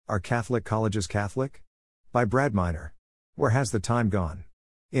Are Catholic Colleges Catholic? By Brad Miner. Where has the time gone?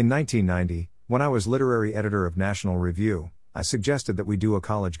 In 1990, when I was literary editor of National Review, I suggested that we do a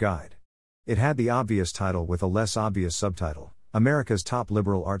college guide. It had the obvious title with a less obvious subtitle, America's Top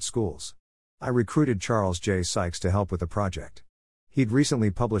Liberal Arts Schools. I recruited Charles J. Sykes to help with the project. He'd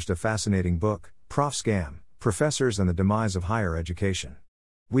recently published a fascinating book, ProfScam, Professors and the Demise of Higher Education.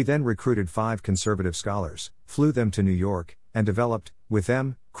 We then recruited 5 conservative scholars, flew them to New York, and developed, with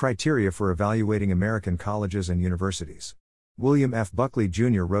them, criteria for evaluating American colleges and universities. William F. Buckley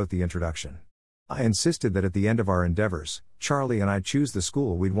Jr. wrote the introduction. I insisted that at the end of our endeavors, Charlie and I choose the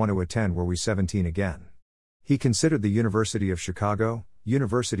school we'd want to attend were we 17 again. He considered the University of Chicago,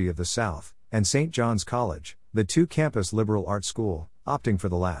 University of the South, and St. John's College, the 2-campus liberal arts school, opting for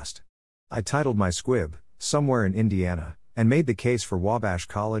the last. I titled my squib, Somewhere in Indiana, and made the case for Wabash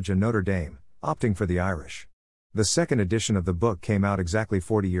College and Notre Dame, opting for the Irish. The second edition of the book came out exactly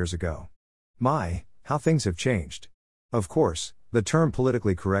 40 years ago. My, how things have changed. Of course, the term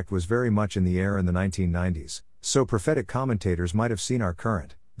politically correct was very much in the air in the 1990s, so prophetic commentators might have seen our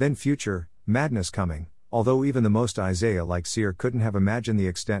current, then future, madness coming, although even the most Isaiah-like seer couldn't have imagined the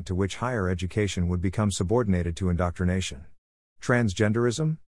extent to which higher education would become subordinated to indoctrination.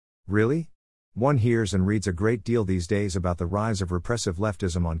 Transgenderism? Really? One hears and reads a great deal these days about the rise of repressive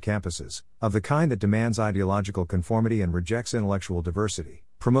leftism on campuses, of the kind that demands ideological conformity and rejects intellectual diversity,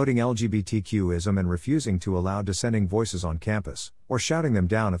 promoting LGBTQ-ism and refusing to allow dissenting voices on campus, or shouting them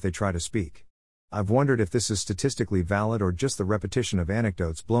down if they try to speak. I've wondered if this is statistically valid or just the repetition of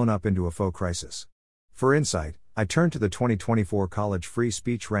anecdotes blown up into a faux crisis. For insight, I turned to the 2024 College Free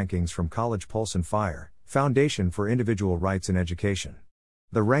Speech Rankings from College Pulse and Fire, Foundation for Individual Rights in Education.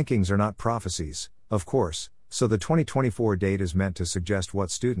 The rankings are not prophecies, of course, so the 2024 date is meant to suggest what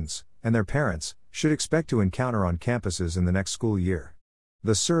students, and their parents, should expect to encounter on campuses in the next school year.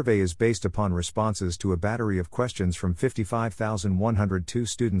 The survey is based upon responses to a battery of questions from 55,102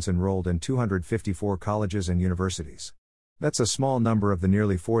 students enrolled in 254 colleges and universities. That's a small number of the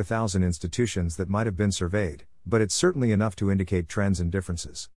nearly 4,000 institutions that might have been surveyed, but it's certainly enough to indicate trends and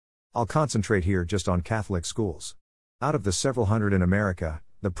differences. I'll concentrate here just on Catholic schools. Out of the several hundred in America,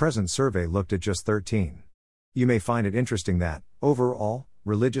 the present survey looked at just 13. You may find it interesting that, overall,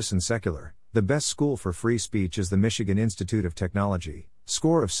 religious and secular, the best school for free speech is the Michigan Institute of Technology,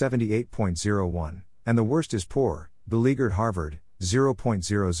 score of 78.01, and the worst is poor, beleaguered Harvard,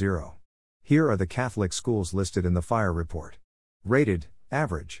 0.00. Here are the Catholic schools listed in the Fire Report. Rated,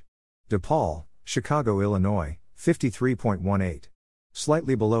 average. DePaul, Chicago, Illinois, 53.18.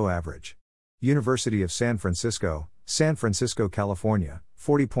 Slightly below average. University of San Francisco, California,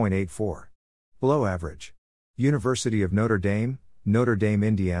 40.84. Below average. University of Notre Dame,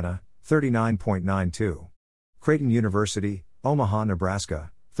 Indiana, 39.92. Creighton University, Omaha,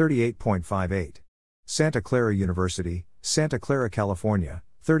 Nebraska, 38.58. Santa Clara University, Santa Clara, California,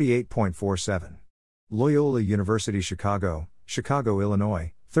 38.47. Loyola University Chicago,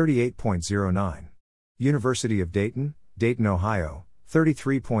 Illinois, 38.09. University of Dayton, Ohio,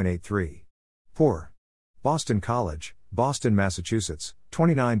 33.83. Poor. Boston College, Boston, Massachusetts,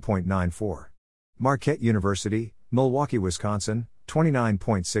 29.94. Marquette University, Milwaukee, Wisconsin,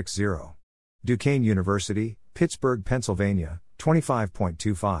 29.60. Duquesne University, Pittsburgh, Pennsylvania,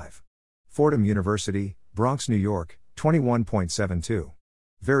 25.25. Fordham University, Bronx, New York, 21.72.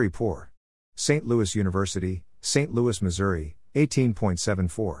 Very poor. St. Louis University, St. Louis, Missouri,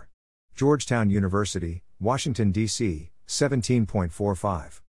 18.74. Georgetown University, Washington, D.C.,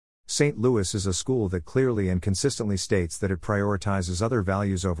 17.45. St. Louis is a school that clearly and consistently states that it prioritizes other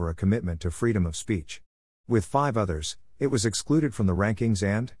values over a commitment to freedom of speech. With 5 others, it was excluded from the rankings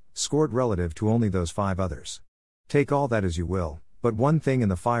and scored relative to only those 5 others. Take all that as you will, but one thing in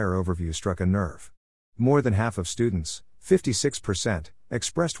the Fire overview struck a nerve. More than half of students, 56%,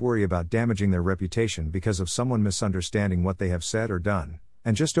 expressed worry about damaging their reputation because of someone misunderstanding what they have said or done,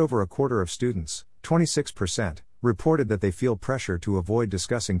 and just over a quarter of students, 26%, reported that they feel pressure to avoid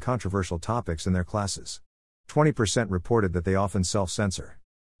discussing controversial topics in their classes. 20% reported that they often self-censor.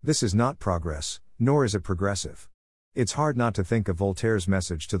 This is not progress, nor is it progressive. It's hard not to think of Voltaire's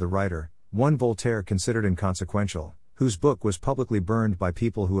message to the writer, one Voltaire considered inconsequential, whose book was publicly burned by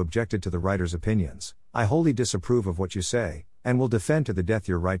people who objected to the writer's opinions. I wholly disapprove of what you say, and will defend to the death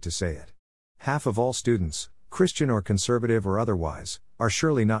your right to say it. Half of all students, Christian or conservative or otherwise, are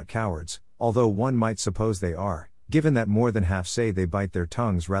surely not cowards, although one might suppose they are, given that more than half say they bite their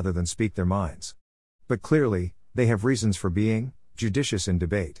tongues rather than speak their minds. But clearly, they have reasons for being judicious in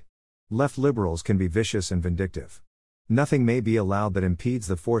debate. Left liberals can be vicious and vindictive. Nothing may be allowed that impedes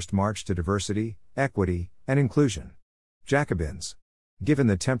the forced march to diversity, equity, and inclusion. Jacobins. Given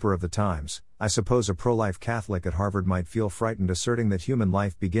the temper of the times, I suppose a pro-life Catholic at Harvard might feel frightened asserting that human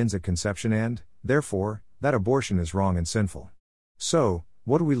life begins at conception and, therefore, that abortion is wrong and sinful. So,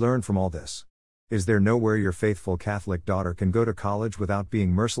 what do we learn from all this? Is there nowhere your faithful Catholic daughter can go to college without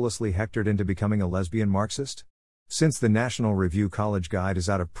being mercilessly hectored into becoming a lesbian Marxist? Since the National Review College Guide is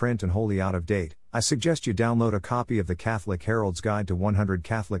out of print and wholly out of date, I suggest you download a copy of the Catholic Herald's Guide to 100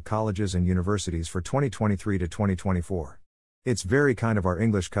 Catholic Colleges and Universities for 2023 to 2024. It's very kind of our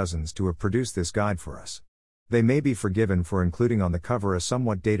English cousins to have produced this guide for us. They may be forgiven for including on the cover a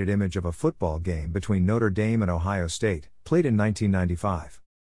somewhat dated image of a football game between Notre Dame and Ohio State, played in 1995.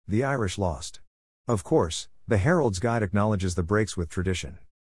 The Irish lost. Of course, the Herald's Guide acknowledges the breaks with tradition.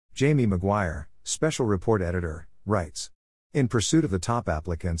 Jamie McGuire, Special Report Editor, writes, in pursuit of the top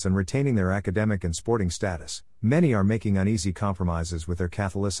applicants and retaining their academic and sporting status, many are making uneasy compromises with their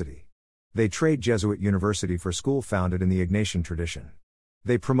Catholicity. They trade Jesuit university for school founded in the Ignatian tradition.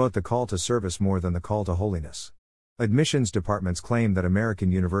 They promote the call to service more than the call to holiness. Admissions departments claim that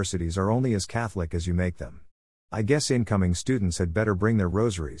American universities are only as Catholic as you make them. I guess incoming students had better bring their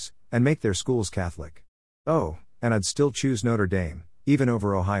rosaries, and make their schools Catholic. Oh, and I'd still choose Notre Dame, even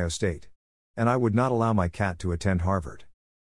over Ohio State. And I would not allow my cat to attend Harvard.